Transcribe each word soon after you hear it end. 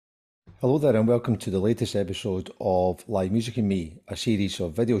Hello there, and welcome to the latest episode of Live Music and Me, a series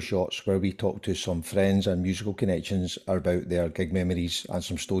of video shots where we talk to some friends and musical connections about their gig memories and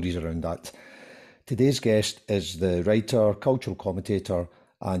some stories around that. Today's guest is the writer, cultural commentator,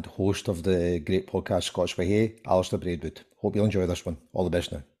 and host of the great podcast Scots Whay Hae, Alistair Braidwood. Hope you'll enjoy this one. All the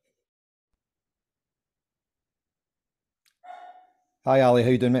best now. Hi Ali, how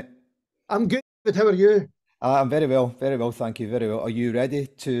you doing, mate? I'm good. How are you? I'm very well, thank you, very well. Are you ready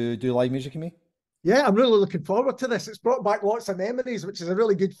to do live music with me? Yeah, I'm really looking forward to this. It's brought back lots of memories, which is a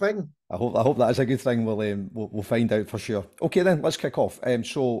really good thing. I hope that is a good thing. We'll find out for sure. Okay, then let's kick off.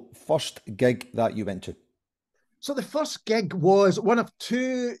 So first gig that you went to. So the first gig was one of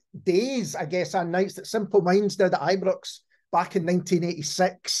 2 days, I guess, and nights that Simple Minds did at Ibrox back in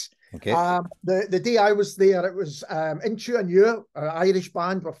 1986. Okay. The day I was there, it was Into and You, an Irish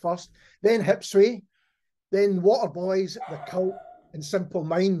band, were first, then Hipsway, then Waterboys, The Cult, and Simple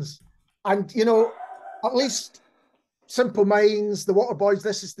Minds. And, you know, at least Simple Minds, The Waterboys,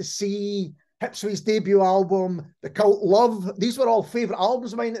 This Is the Sea, Hipsway's debut album, The Cult, Love, these were all favourite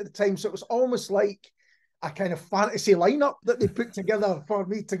albums of mine at the time. So it was almost like a kind of fantasy lineup that they put together for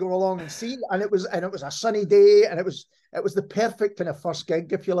me to go along and see. And it was a sunny day, and it was the perfect kind of first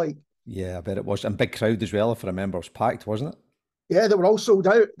gig, if you like. Yeah, I bet it was. And big crowd as well, if I remember. It was packed, wasn't it? Yeah, they were all sold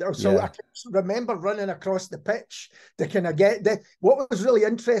out. So Yeah. I can remember running across the pitch to kind of get the. What was really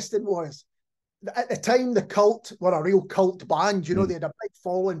interesting was at the time the Cult were a real cult band. You know, they had a big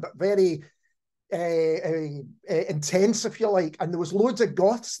following, but very intense, if you like. And there was loads of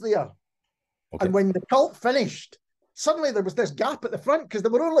goths there. Okay. And when the Cult finished, suddenly there was this gap at the front because they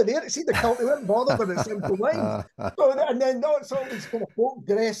were only there to see the Cult. They weren't bothered with the Simple Minds. And then all these kind of folk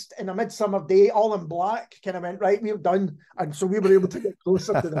dressed in a midsummer day, all in black, kind of went, right, we're done. And so we were able to get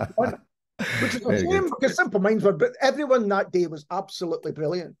closer to the front, which is a Very shame good. because Simple Minds were, but everyone that day was absolutely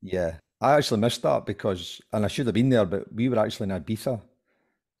brilliant. Yeah. I actually missed that because, and I should have been there, but we were actually in Ibiza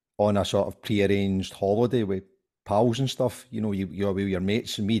on a sort of pre-arranged holiday with pals and stuff. You know, you're with your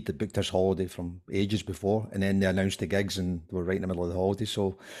mates, and we'd booked this holiday from ages before, and then they announced the gigs and they were right in the middle of the holiday.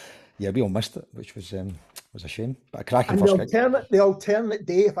 So yeah, we all missed it, which was a shame. But a cracking And first gig. the alternate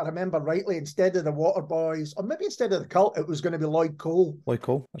day, if I remember rightly, instead of the Waterboys, or maybe instead of the Cult, it was going to be Lloyd Cole. Lloyd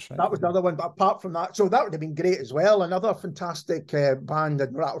Cole, that's right. That was the other one. But apart from that, so that would have been great as well. Another fantastic band,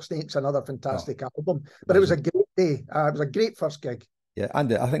 and Rattlesnakes, another fantastic album. But it was a great day. It was a great first gig. Yeah,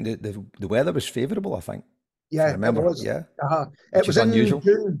 and I think the weather was favourable, I think. If I Yeah, it remember. was. Yeah, It which was is in unusual.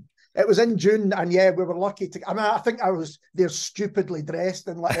 June. It was in June, and yeah, we were lucky to. I mean, I think I was there stupidly dressed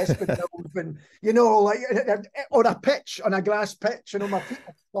in like espadrilles, and you know, like on a pitch, on a grass pitch. You know, my feet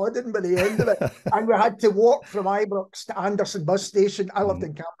were flooding by the end of it, and we had to walk from Ibrox to Anderson bus station. I lived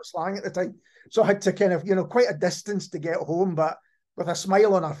in Campus Lang at the time, so I had to kind of, you know, quite a distance to get home, but with a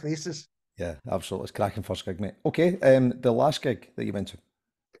smile on our faces. Yeah, absolutely. It's cracking first gig, mate. Okay, the last gig that you went to.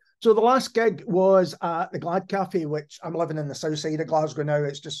 So the last gig was at the Glad Cafe, which I'm living in the south side of Glasgow now.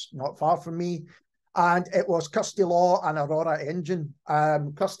 It's just not far from me. And it was Kirsty Law and Aurora Engine.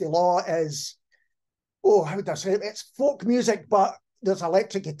 Kirsty Law is, oh, how would I say it? It's folk music, but there's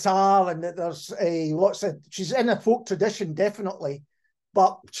electric guitar and there's lots of, she's in a folk tradition, definitely,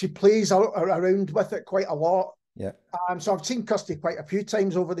 but she plays around with it quite a lot. Yeah. So I've seen Kirsty quite a few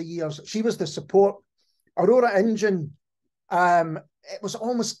times over the years. She was the support. Aurora Engine, it was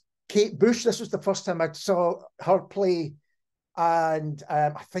almost Kate Bush. This was the first time I saw her play, and I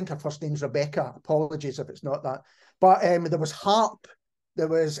think her first name's Rebecca. Apologies if it's not that. But there was harp, there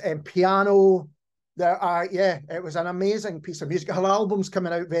was piano. It was an amazing piece of music. Her album's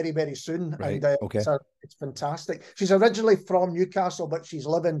coming out very, very soon, Right. and Okay. it's fantastic. She's originally from Newcastle, but she's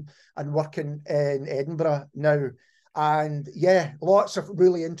living and working in Edinburgh now. And yeah, lots of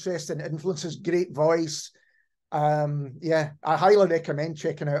really interesting influences. Great voice. I highly recommend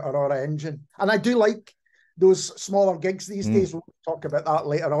checking out Aurora Engine. And I do like those smaller gigs these days. We'll talk about that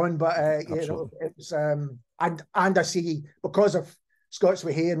later on. But you know, it's and I see, because of Scots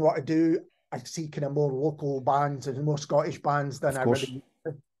Whay Hae and what I do, I see kind of more local bands and more Scottish bands than I really.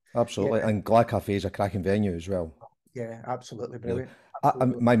 Absolutely. Yeah. And Glad Cafe is a cracking venue as well. Yeah, absolutely Really. brilliant.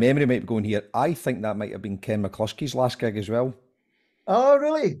 Absolutely. My memory might be going here. I think that might have been Ken McCluskey's last gig as well. Oh,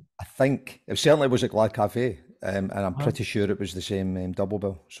 really? I think it certainly was at Glad Cafe, and I'm pretty sure it was the same double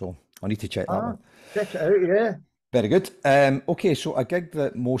bill. So I need to check that one. Check it out, yeah. Very good. Okay, so a gig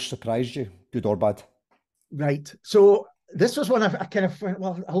that most surprised you, good or bad? Right. So this was one I kind of,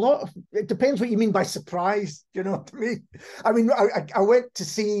 well, a lot of, it depends what you mean by surprise, you know, to me. I mean, I went to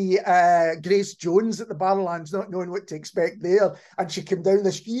see Grace Jones at the Barrowlands, not knowing what to expect there. And she came down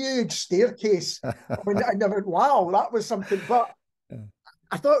this huge staircase. I mean, I never, wow, that was something. But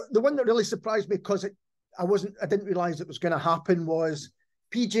I thought the one that really surprised me, because I didn't realise it was going to happen, was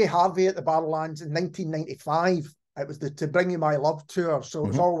PJ Harvey at the Barrowlands in 1995. It was the To Bring You My Love tour. So it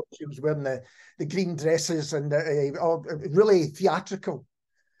was all, she was wearing the green dresses and really theatrical.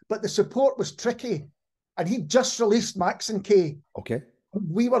 But the support was tricky. And he just released Max and Kay. Okay.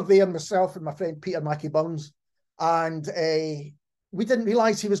 We were there, myself and my friend Peter Mackie Burns. And we didn't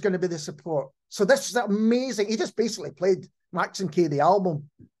realise he was going to be the support. So this was amazing. He just basically played Max and Kay, the album.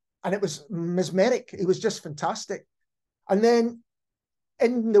 And it was mesmeric. It was just fantastic. And then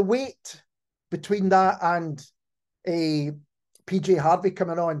in the wait between that and PJ Harvey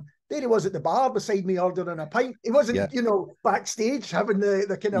coming on, there he was at the bar beside me ordering a pint. He wasn't, backstage having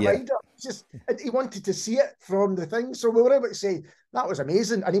the kind of wind up. Just he wanted to see it from the thing. So we were able to say that was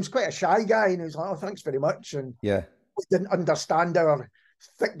amazing. And he was quite a shy guy, and he was like, "Oh, thanks very much." And we didn't understand our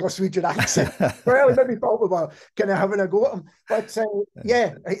thick Glaswegian accent. Well, he maybe thought we were kind of having a go at him. But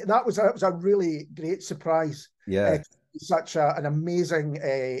that was a really great surprise. Yeah, such an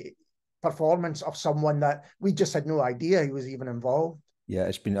amazing performance of someone that we just had no idea he was even involved. Yeah,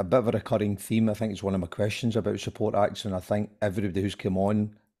 it's been a bit of a recurring theme. I think it's one of my questions about support acts, and I think everybody who's come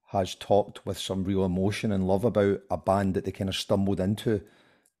on has talked with some real emotion and love about a band that they kind of stumbled into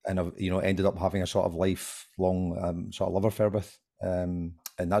and ended up having a sort of lifelong sort of love affair with. And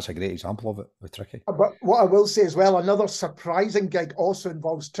that's a great example of it with Tricky. But what I will say as well, another surprising gig also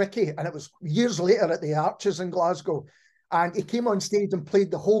involves Tricky, and it was years later at the Arches in Glasgow. And he came on stage and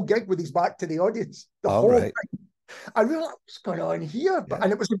played the whole gig with his back to the audience. The whole thing. I realised what's going on here,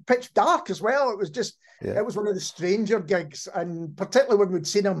 and it was in pitch dark as well. It was just, it was one of the stranger gigs, and particularly when we'd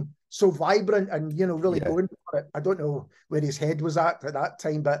seen him so vibrant and really going for it. I don't know where his head was at that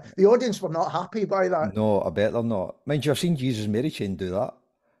time, but the audience were not happy by that. No, I bet they're not. Mind you, I've seen Jesus Mary Chain do that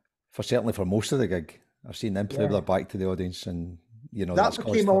certainly for most of the gig. I've seen them play with their back to the audience, and that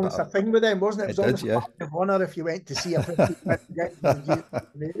became almost a thing with them, wasn't it? It was almost a badge of honour if you went to see a 50-minute gig with Jesus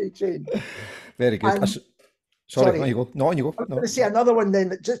Mary Chain. Very good. Sorry, on you go. No, on you go. I'm going to say another one then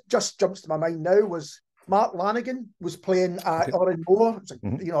that just jumps to my mind now was Mark Lanigan was playing at Oran Moor.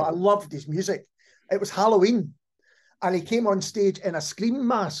 I loved his music. It was Halloween, and he came on stage in a scream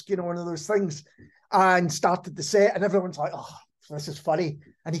mask, one of those things, and started the set, and everyone's like, "Oh, this is funny."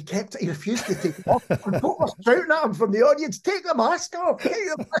 And he refused to take it off. And folk were shouting at him from the audience, "Take the mask off, take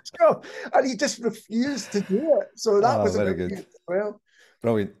the mask off." And he just refused to do it. So that was very good as well.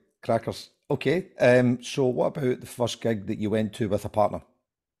 Brilliant. Crackers. Okay, so what about the first gig that you went to with a partner?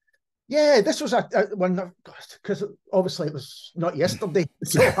 Yeah, this was a one, because obviously it was not yesterday.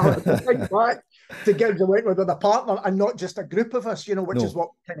 So I had to think back to gigs I went with a partner and not just a group of us, which is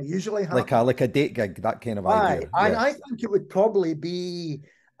what kind of usually happens. Like a date gig, that kind of idea. And I think it would probably be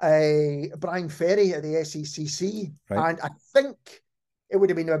Brian Ferry at the SECC. Right. And I think it would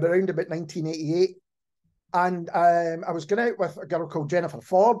have been around about 1988. And I was going out with a girl called Jennifer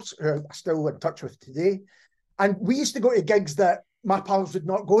Forbes, who I'm still in touch with today. And we used to go to gigs that my pals would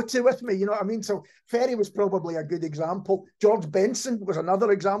not go to with me, you know what I mean? So Ferry was probably a good example. George Benson was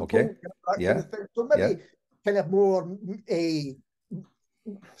another example. Okay. Kind of thing. So maybe kind of more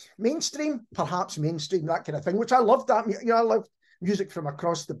mainstream, perhaps mainstream, that kind of thing, which I loved that. I loved music from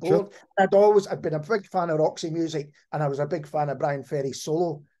across the board. Sure. I'd been a big fan of Roxy music, and I was a big fan of Brian Ferry's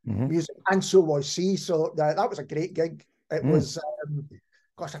solo music, and so was she. So that was a great gig. It was,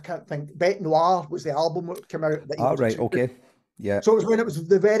 I can't think. Bête Noire was the album that came out. Okay. Yeah. So it was when it was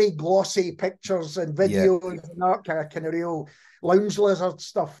the very glossy pictures and videos and that kind of real lounge lizard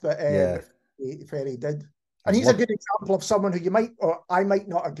stuff that Ferry did. And he's a good example of someone who you might, or I might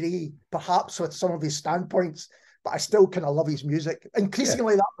not agree perhaps with some of his standpoints, but I still kind of love his music.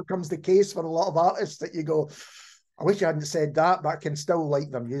 Increasingly, that becomes the case for a lot of artists that you go, I wish you hadn't said that, but I can still like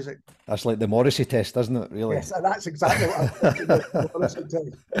their music. That's like the Morrissey test, isn't it, really? Yes, that's exactly what I'm thinking about the Morrissey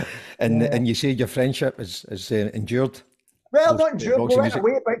test. And you say your friendship is endured? Well, not endured, we went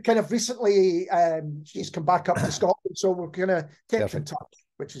away, but kind of recently she's come back up to Scotland, so we're going to keep in touch,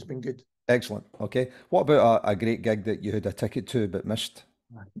 which has been good. Excellent. Okay. What about a great gig that you had a ticket to but missed?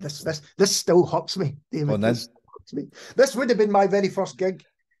 This still hurts me, David. This would have been my very first gig,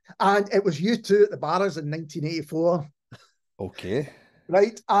 and it was U2 at the Barras in 1984. Okay.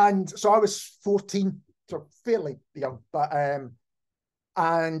 Right, and so I was 14, so fairly young, but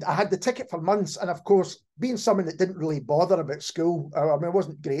and I had the ticket for months, and of course, being someone that didn't really bother about school, I mean, I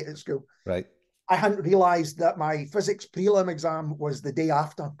wasn't great at school. Right. I hadn't realised that my physics prelim exam was the day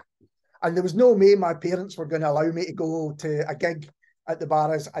after, and there was no way my parents were going to allow me to go to a gig at the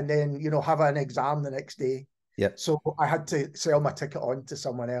Barras and then, have an exam the next day. Yep. So I had to sell my ticket on to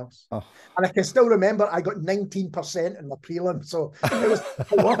someone else. Oh. And I can still remember I got 19% in the prelim. So it was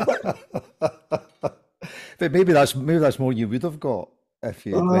worth it. But maybe that's more you would have got if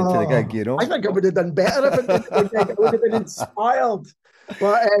you went to the gig, you I know? think I would have done better if it did the gig. I would have been inspired.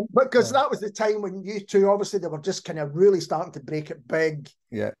 But because that was the time when U2, obviously, they were just kind of really starting to break it big.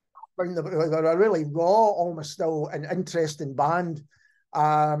 Yeah. They were a really raw, almost still an interesting band.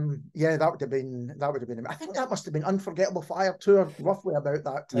 Yeah, that would have been. I think that must have been Unforgettable Fire Tour, roughly about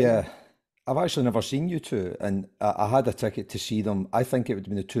that time. Yeah. I've actually never seen U2, and I had a ticket to see them. I think it would have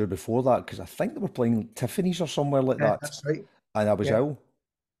been the tour before that, because I think they were playing Tiffany's or somewhere like Yeah, that. that's right. And I was Yeah. ill.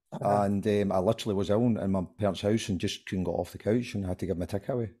 And I literally was ill in my parents' house and just couldn't get off the couch and had to give my ticket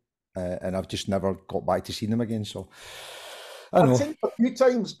away. And I've just never got back to seeing them again. So I I've know. seen them a few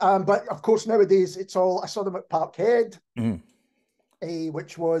times, but of course nowadays it's all. I saw them at Parkhead,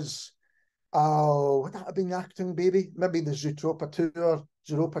 which was would that have been Acting Baby? Maybe the Zooropa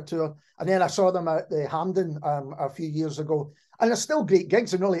tour. And then I saw them at the Hampden a few years ago. And they're still great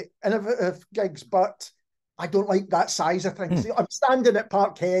gigs and really innovative gigs, but I don't like that size of things. I'm standing at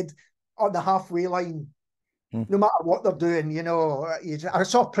Parkhead on the halfway line, no matter what they're doing, you know. I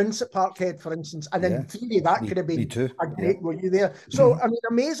saw Prince at Parkhead, for instance, and in theory that could have Me been too. a great were you there. So, I mean,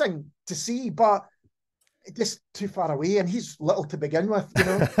 amazing to see, but just too far away, and he's little to begin with, you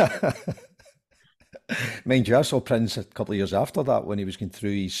know. Mind you, I saw Prince a couple of years after that when he was going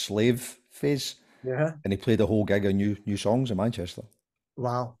through his slave phase. Yeah. And he played a whole gig of new songs in Manchester.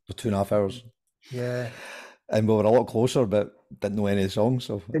 Wow. For 2.5 hours. Yeah. And we were a lot closer, but didn't know any of the songs.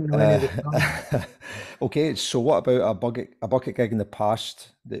 So Didn't know any of the songs. Okay, so what about a bucket gig in the past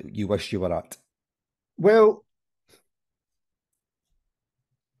that you wish you were at? Well,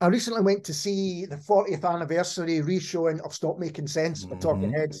 I recently went to see the 40th anniversary re-showing of Stop Making Sense by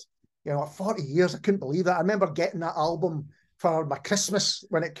Talking Heads. You know, 40 years, I couldn't believe that. I remember getting that album for my Christmas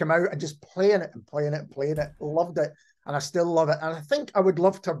when it came out and just playing it and playing it and playing it. Loved it. And I still love it. And I think I would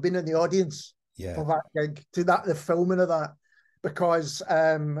love to have been in the audience for that gig, to the filming of that. Because,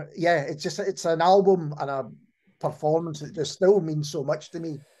 it's an album and a performance that just still means so much to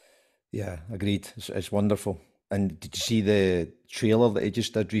me. Yeah, agreed. It's wonderful. And did you see the trailer that he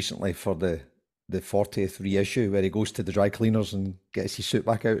just did recently for the 40th reissue where he goes to the dry cleaners and gets his suit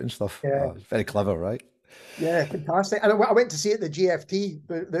back out and stuff? Yeah. It's very clever, right? Yeah, fantastic. And I went to see it at the GFT,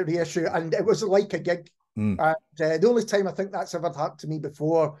 the reissue, and it was like a gig. And the only time I think that's ever happened to me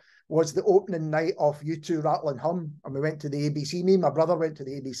before was the opening night of U2 Rattle and Hum. And we went to the ABC. Me and my brother went to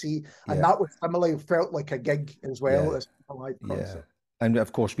the ABC, and that was similarly felt like a gig as well as a live concert. And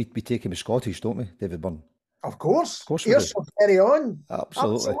of course, we take him as Scottish, don't we, David Byrne? Of course. Of course we Here's do. carry on.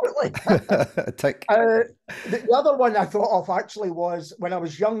 Absolutely. Tick. The other one I thought of actually was when I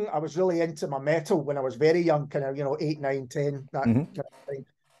was young, I was really into my metal when I was very young, kind of, 8, 9, 10, that kind of thing.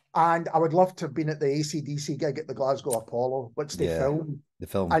 And I would love to have been at the AC/DC gig at the Glasgow Apollo, which they filmed.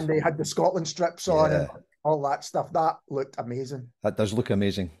 And they had the Scotland strips on and all that stuff. That looked amazing. That does look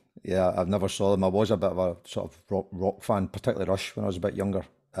amazing. Yeah, I've never saw them. I was a bit of a sort of rock fan, particularly Rush when I was a bit younger.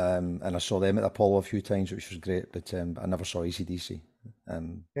 And I saw them at Apollo a few times, which was great, but I never saw AC/DC.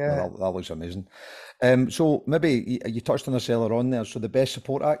 That looks amazing. So maybe you touched on this earlier on there. So the best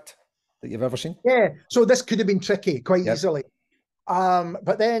support act that you've ever seen? Yeah, so this could have been tricky quite easily.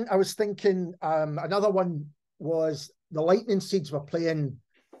 But then I was thinking another one was the Lightning Seeds were playing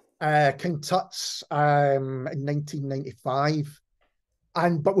King Tut's in 1995.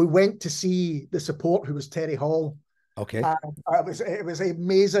 But we went to see the support, who was Terry Hall. Okay. It was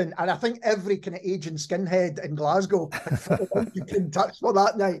amazing. And I think every kind of Asian skinhead in Glasgow King Tut's for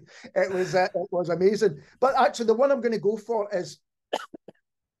that night. It was amazing. But actually the one I'm going to go for is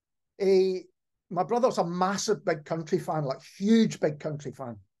my brother's a massive Big Country fan, like huge Big Country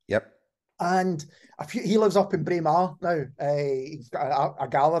fan. Yep. And he lives up in Braemar now. He's got a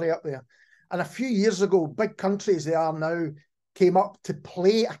gallery up there. And a few years ago, Big Country, as they are now, came up to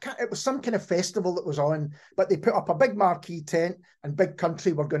play. It was some kind of festival that was on, but they put up a big marquee tent and Big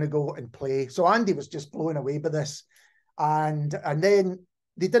Country were going to go and play. So Andy was just blown away by this. And then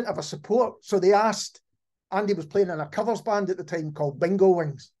they didn't have a support. So they asked, Andy was playing in a covers band at the time called Bingo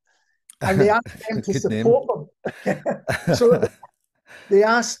Wings. And they asked them to support them. So they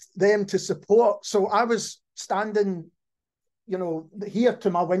asked them to support. So I was standing, here to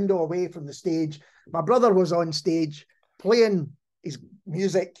my window away from the stage. My brother was on stage playing his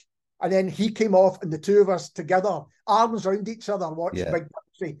music, and then he came off, and the two of us together, arms around each other, watched Big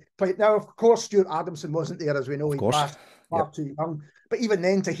Country play. Now, of course, Stuart Adamson wasn't there, as we know. He passed far too young. But even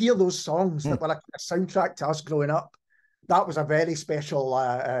then, to hear those songs that were a soundtrack to us growing up, that was a very special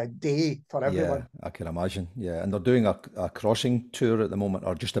day for everyone. Yeah, I can imagine. Yeah, and they're doing a crossing tour at the moment,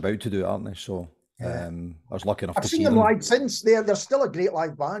 or just about to do it, aren't they? So Yeah. I was lucky enough I've to seen see them them. live since. They're still a great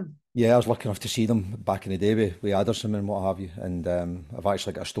live band. Yeah, I was lucky enough to see them back in the day with Addison and what have you. And I've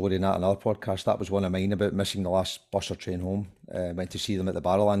actually got a story in that another podcast. That was one of mine about missing the last bus or train home. Went to see them at the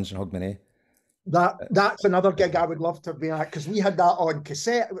Barrowlands in Hogmanay. That's another gig I would love to be at, because we had that on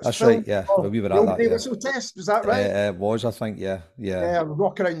cassette. It was That's right. filmed Yeah, for well, we were the at old that. day Yeah, whistle test. Was that right? it was. I think. Yeah, yeah, Yeah,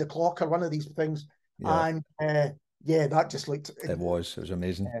 Rock Around the Clock or one of these things. yeah. And yeah, that just looked. It was. It was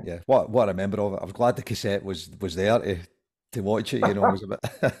amazing. Yeah. Yeah. What I remember of it. I was glad the cassette was there to watch it. You know, it was a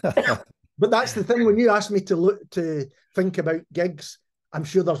bit. But that's the thing. When you ask me to think about gigs, I'm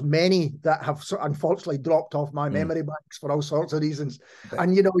sure there's many that have unfortunately dropped off my memory banks for all sorts of reasons. But,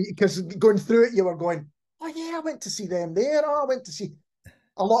 And because going through it, you were going, "Oh yeah, I went to see them there. Oh, I went to see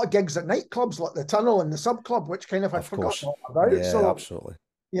a lot of gigs at nightclubs like the Tunnel and the Sub Club, which kind of I'd forgotten all about." yeah, So absolutely.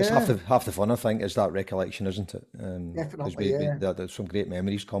 It's yeah, half the fun, I think, is that recollection, isn't it? Because definitely. Yeah. there's some great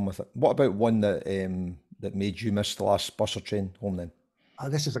memories come with it. What about one that made you miss the last bus or train home then? Oh,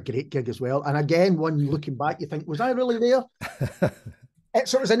 this is a great gig as well. And again, one looking back, you think, was I really there?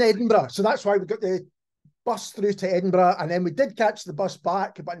 So it was in Edinburgh. So that's why we got the bus through to Edinburgh. And then we did catch the bus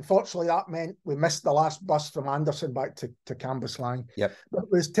back. But unfortunately, that meant we missed the last bus from Anderson back to Cambuslang. Yep. But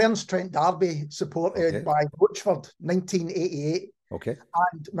it was Terence Trent Derby, supported by Rochford, 1988. Okay.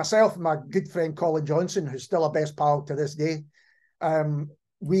 And myself and my good friend Colin Johnson, who's still a best pal to this day,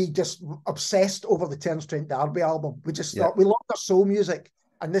 we just obsessed over the Terence Trent D'Arby album. We just thought we loved their soul music,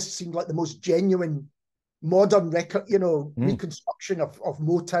 and this seemed like the most genuine modern record, reconstruction of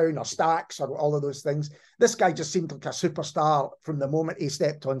Motown or Stax or all of those things. This guy just seemed like a superstar from the moment he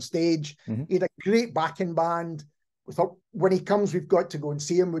stepped on stage. He had a great backing band. We thought, when he comes, we've got to go and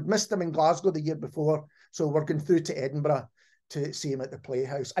see him. We'd missed him in Glasgow the year before, so we're going through to Edinburgh to see him at the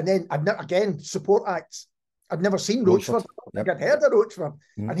Playhouse. And then, again, support acts. I'd never seen Rochford. I'd heard of Rochford.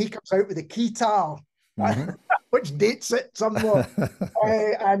 And he comes out with a keytar, which dates it somewhat.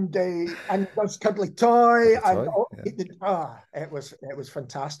 and does Cuddly Toy. It was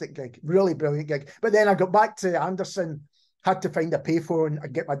fantastic gig. Really brilliant gig. But then I got back to Anderson, had to find a payphone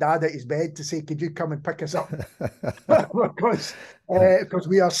and get my dad out his bed to say, could you come and pick us up? Because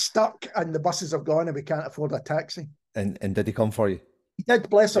we are stuck and the buses have gone and we can't afford a taxi. And did he come for you? He did,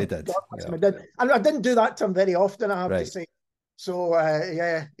 bless him. He did. He did. And I didn't do that to him very often, I have to say. So,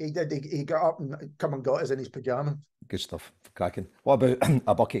 he did. He got up and come and got us in his pyjamas. Good stuff. Cracking. What about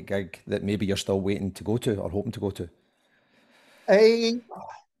a bucket gig that maybe you're still waiting to go to or hoping to go to?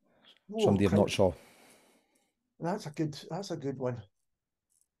 Somebody you've not saw. That's a good one.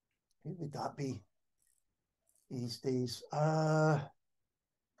 Who would that be these days?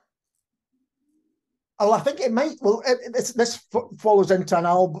 I think it might. Well, this follows into an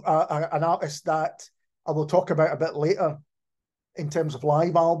artist that I will talk about a bit later in terms of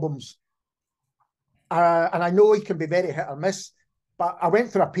live albums. And I know he can be very hit or miss, but I went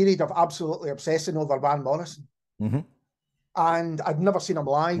through a period of absolutely obsessing over Van Morrison, and I'd never seen him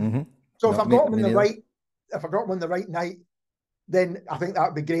live. So if I got him on the right night, then I think that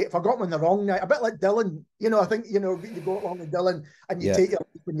would be great. If I got him on the wrong night, a bit like Dylan, I think you go along with Dylan and you take your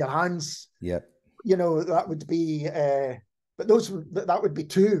life in your hands. Yeah. That would be, but that would be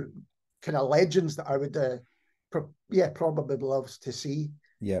two kind of legends that I would, probably love to see.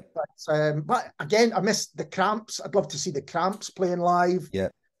 Yeah. But again, I missed the Cramps. I'd love to see the Cramps playing live. Yeah.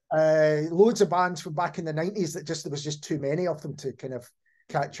 Loads of bands from back in the 90s that there was just too many of them to kind of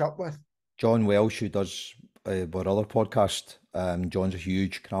catch up with. John Welsh, who does our other podcast, John's a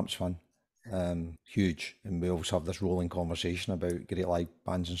huge Cramps fan. Huge, and we always have this rolling conversation about great live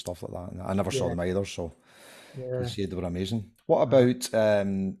bands and stuff like that. And I never saw them either, so he said they were amazing. What about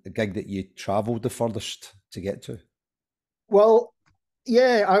the gig that you travelled the furthest to get to? Well,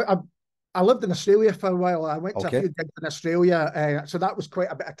 I lived in Australia for a while. I went to a few gigs in Australia, so that was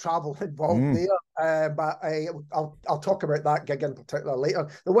quite a bit of travel involved there. But I'll talk about that gig in particular later.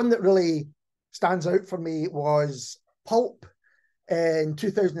 The one that really stands out for me was Pulp. In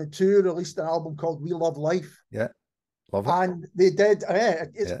 2002, released an album called We Love Life. Yeah, love it. And they did.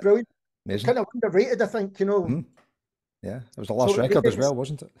 It's brilliant. Amazing. Kind of underrated, I think. Yeah, it was the last record as well,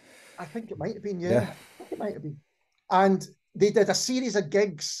 wasn't it? I think it might have been. Yeah. I think it might have been. And they did a series of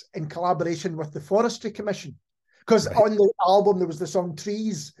gigs in collaboration with the Forestry Commission, because on the album there was the song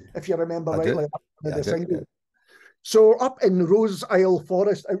Trees, if you remember rightly. So up in Rose Isle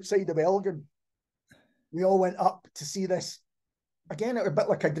Forest outside of Elgin, we all went up to see this. Again, it was a bit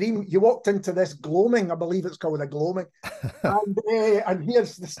like a dream. You walked into this gloaming, I believe it's called a gloaming, and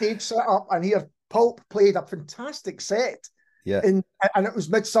here's the stage set up, and here Pulp played a fantastic set. Yeah. And it was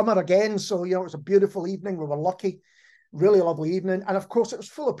midsummer again, so it was a beautiful evening. We were lucky, really lovely evening, and of course it was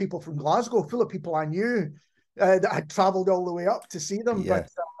full of people from Glasgow, full of people I knew that had travelled all the way up to see them. Yeah.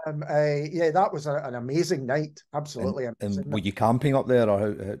 But that was an amazing night, absolutely amazing. And were you camping up there,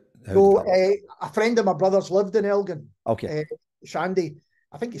 or how so a friend of my brother's lived in Elgin. Okay. Shandy,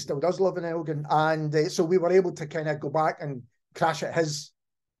 I think he still does live in Elgin, and so we were able to kind of go back and crash at his.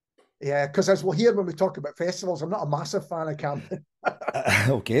 Yeah, because as we'll hear when we talk about festivals, I'm not a massive fan of camping.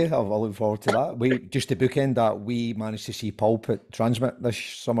 Okay, I'll look forward to that. Just to bookend that, we managed to see Pulp at Transmit this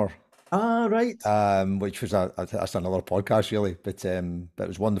summer. Ah, right. Which was that's another podcast really, but it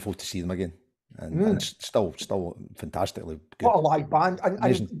was wonderful to see them again, and still fantastically good. What a live band, and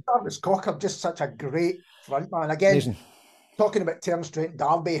Jarvis Cocker, just such a great frontman. Again, amazing. Talking about Turnstrait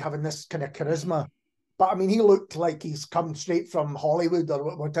Darby having this kind of charisma. But I mean, he looked like he's come straight from Hollywood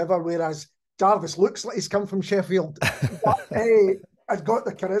or whatever, whereas Jarvis looks like he's come from Sheffield. But has got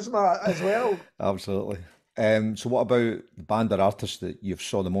the charisma as well. Absolutely. So what about the band or artists that you've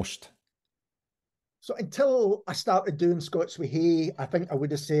saw the most? So until I started doing Scots Whay Hae, I think I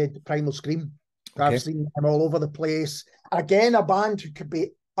would have said Primal Scream. Okay. I've seen him all over the place. Again, a band who could be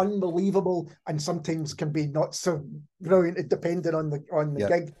unbelievable and sometimes can be not so brilliant, depending on the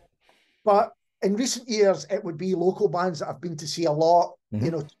gig. But in recent years, it would be local bands that I've been to see a lot,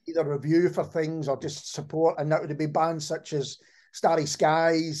 to either review for things or just support. And that would be bands such as Starry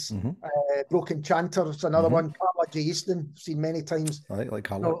Skies, Broken Chanters, another one, Carla J. Easton, seen many times. I like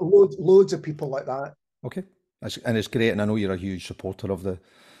Carla. Loads of people like that. Okay. And it's great. And I know you're a huge supporter of the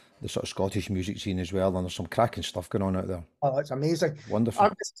sort of Scottish music scene as well. And there's some cracking stuff going on out there. Oh, it's amazing. Wonderful.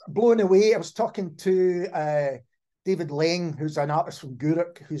 I'm just blown away. I was talking to David Lang, who's an artist from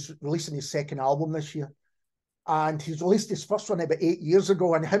Gourock, who's releasing his second album this year. And he's released his first one about 8 years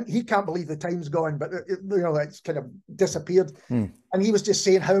ago. And he can't believe the time's gone, but it's kind of disappeared. And he was just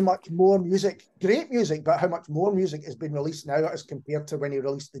saying how much more music, great music, but how much more music has been released now as compared to when he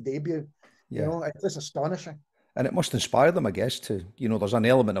released the debut. Yeah. It's just astonishing. And it must inspire them, I guess, to, there's an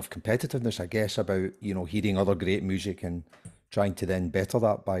element of competitiveness, I guess, about, hearing other great music and trying to then better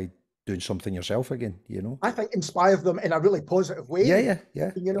that by doing something yourself again, I think inspires them in a really positive way. Yeah.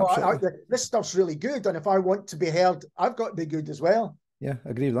 This stuff's really good, and if I want to be heard, I've got to be good as well. Yeah, I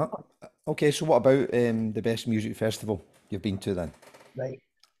agree with that. Okay, so what about the best music festival you've been to then? Right.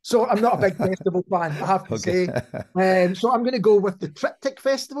 So I'm not a big festival fan, I have to say. So I'm going to go with the Triptych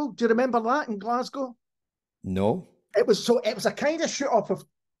Festival. Do you remember that in Glasgow? No. It was a kind of shoot off of,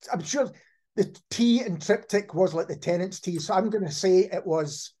 I'm sure the T in Triptych was like the Tenants T. So I'm going to say it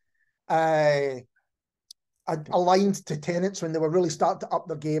was aligned to Tenants when they were really starting to up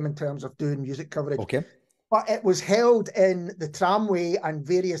their game in terms of doing music coverage. Okay. But it was held in the tramway and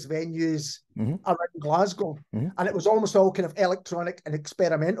various venues around Glasgow. And it was almost all kind of electronic and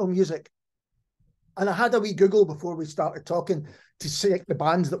experimental music. And I had a wee Google before we started talking to see the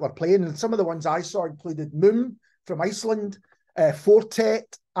bands that were playing. And some of the ones I saw included Moom from Iceland,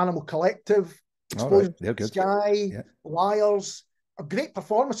 Fortet, Animal Collective, Explosion Sky, Liars. Great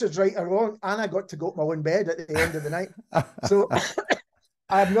performances right along, and I got to go to my own bed at the end of the night. So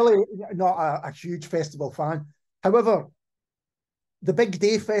I'm really not a huge festival fan. However, the Big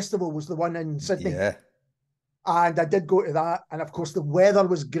Day Festival was the one in Sydney. Yeah. And I did go to that. And of course, the weather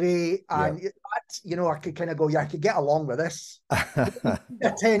was great. And I could kind of go, I could get along with this. A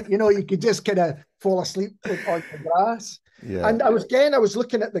tent, you could just kind of fall asleep on the grass. Yeah. And I was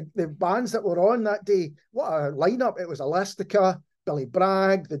looking at the bands that were on that day. What a lineup. It was Elastica, Billy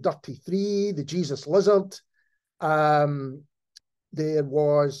Bragg, the Dirty Three, the Jesus Lizard. There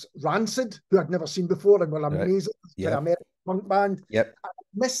was Rancid, who I'd never seen before and were amazing. An American punk band. Yep. I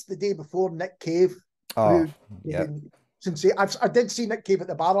missed the day before Nick Cave. I did see Nick Cave at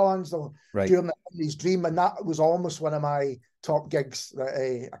the Barrowlands though during his Dream, and that was almost one of my top gigs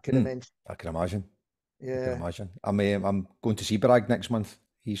that I could have mentioned. I can imagine. Yeah, I can imagine. I'm going to see Bragg next month.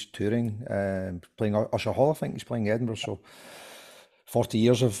 He's touring, playing Usher Hall. I think he's playing Edinburgh. So 40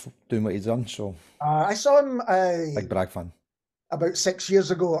 years of doing what he's done. So I saw him. Big Bragg fan. About 6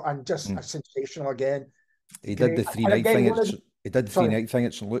 years ago, and just sensational again. He did the 3-night thing. He did the 3-night thing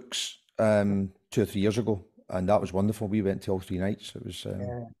at St Luke's 2 or 3 years ago, and that was wonderful. We went to all 3 nights. It was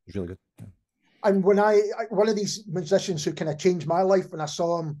really good. Yeah. And when one of these musicians who kind of changed my life when I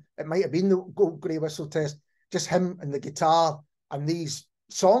saw him, it might have been the Gold Grey Whistle Test, just him and the guitar and these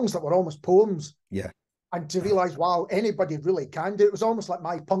songs that were almost poems. Yeah. And to realise, wow, anybody really can do it. It was almost like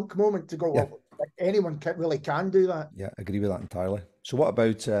my punk moment to go, well, like anyone really can do that. Yeah, I agree with that entirely. So what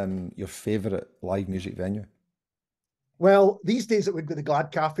about your favourite live music venue? Well, these days it would be the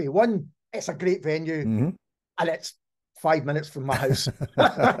Glad Cafe. One, it's a great venue, Mm-hmm. and it's 5 minutes from my house.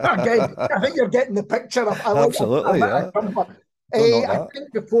 Again, I think you're getting the picture. I like Absolutely, yeah. comfort. Don't know I that.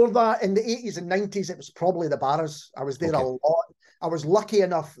 think before that, in the 80s and 90s, it was probably the Barras. I was there a lot. I was lucky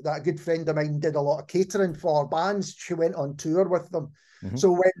enough that a good friend of mine did a lot of catering for bands. She went on tour with them. Mm-hmm.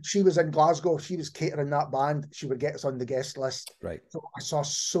 So when she was in Glasgow, she was catering that band. She would get us on the guest list. Right. So I saw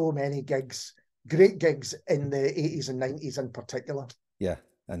so many gigs, great gigs in the 80s and 90s in particular. Yeah.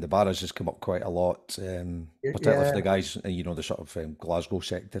 And the Barras has come up quite a lot, particularly for the guys, you know, the sort of Glasgow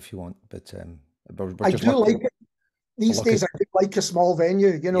sect, if you want. But I do like it. These days, I do like a small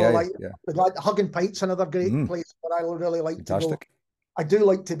venue, you know, like Hugging Pite's another great place where I really like to go. I do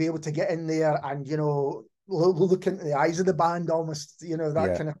like to be able to get in there and, you know, look into the eyes of the band almost, you know,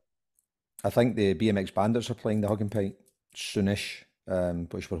 that kind of. I think the BMX Bandits are playing the Hugging Pite soonish,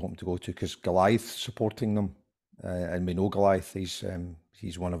 which we're hoping to go to, because Goliath's supporting them. And we know Goliath, he's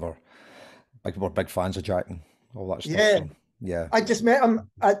one of we're big fans of Jack and all that stuff. Yeah. So, yeah. I just met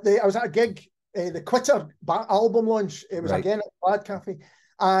him I was at a gig, the Quitter album launch. It was again at the Lad Cafe.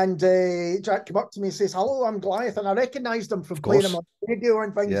 And Jack came up to me and says, "Hello, I'm Goliath." And I recognised him from playing him on the radio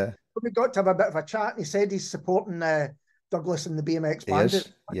and things. Yeah. But we got to have a bit of a chat, and he said he's supporting Douglas and the BMX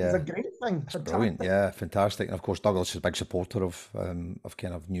Bandits. It's a great thing. It's brilliant, yeah, fantastic. And of course, Douglas is a big supporter of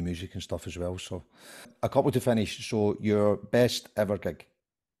kind of new music and stuff as well. So, a couple to finish. So, your best ever gig?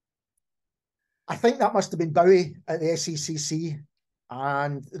 I think that must have been Bowie at the SECC,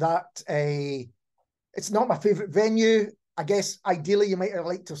 and that it's not my favourite venue. I guess ideally you might have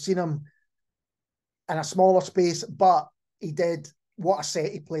liked to have seen him in a smaller space, but he did what a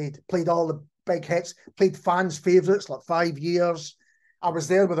set he played all the big hits, played fans' favourites like 5 Years. I was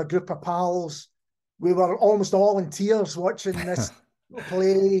there with a group of pals. We were almost all in tears watching this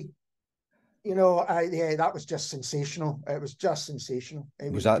play. You know, that was just sensational. It was just sensational.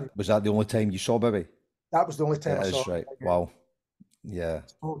 Was that the only time you saw Bowie? That was the only time I saw him. Right. Wow. Yeah.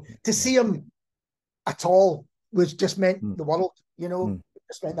 So, to see him at all was just meant the world, you know, it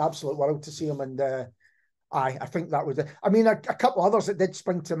just meant the absolute world to see him. And I think that was it. I mean, a couple others that did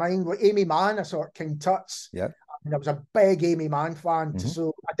spring to mind were Amy Mann. I saw at King Tut's. Yeah. And I was a big Amy Mann fan,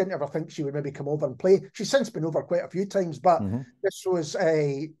 so I didn't ever think she would maybe come over and play. She's since been over quite a few times, but this was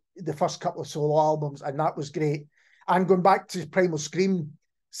the first couple of solo albums, and that was great. And going back to Primal Scream,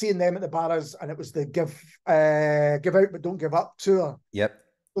 seeing them at the Barras, and it was the Give Out But Don't Give Up tour. Yep.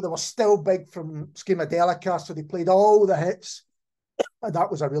 So they were still big from Schemadelica, so they played all the hits. And that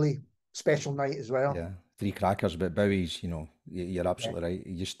was a really special night as well. Yeah, three crackers, but Bowie's, you know, you're absolutely right.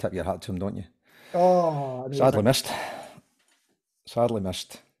 You just tip your hat to him, don't you? Oh, sadly missed. Sadly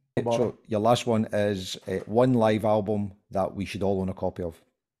missed. So your last one is one live album that we should all own a copy of.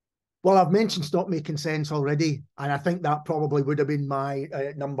 Well, I've mentioned Stop Making Sense already, and I think that probably would have been my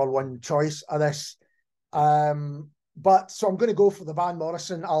number one choice of this. But so I'm going to go for the Van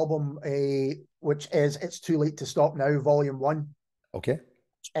Morrison album, which is It's Too Late to Stop Now, Volume 1. Okay.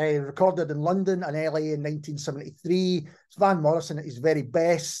 Recorded in London and LA in 1973. It's Van Morrison at his very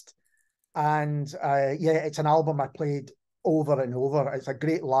best. And it's an album I played over and over. It's a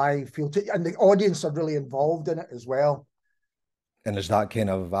great live feel to it, and the audience are really involved in it as well. And is that kind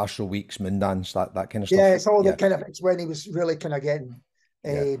of Astral Weeks, Moondance, that kind of stuff? Yeah, it's all the kind of, it's when he was really kind of getting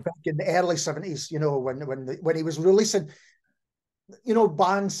back in the early 70s, you know, when he was releasing, you know,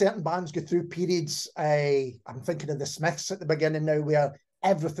 certain bands go through periods. I'm thinking of the Smiths at the beginning now, where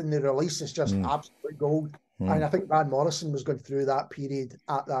everything they release is just absolute gold. And I think Van Morrison was going through that period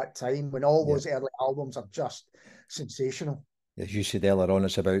at that time when all those early albums are just sensational. As you said earlier on,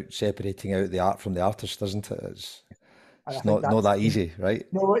 it's about separating out the art from the artist, isn't it? It's not that easy, right?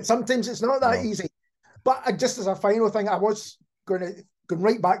 No, sometimes it's not that easy. But just as a final thing, I was going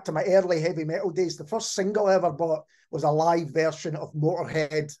right back to my early heavy metal days. The first single I ever bought was a live version of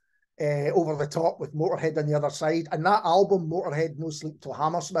Motorhead, Over the Top, with Motorhead on the other side. And that album, Motorhead, No Sleep Till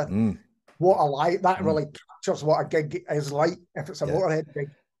Hammersmith, what a live, that really captures what a gig is like if it's a Motorhead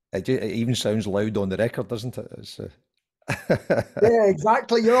gig. It even sounds loud on the record, doesn't it? Yeah,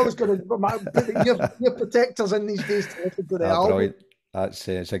 exactly. You're always going to put your protectors in these days to listen to the album. Brilliant.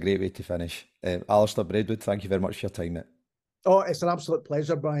 It's a great way to finish. Alistair Braidwood, thank you very much for your time, mate. Oh, it's an absolute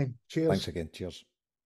pleasure, Brian. Cheers. Thanks again. Cheers.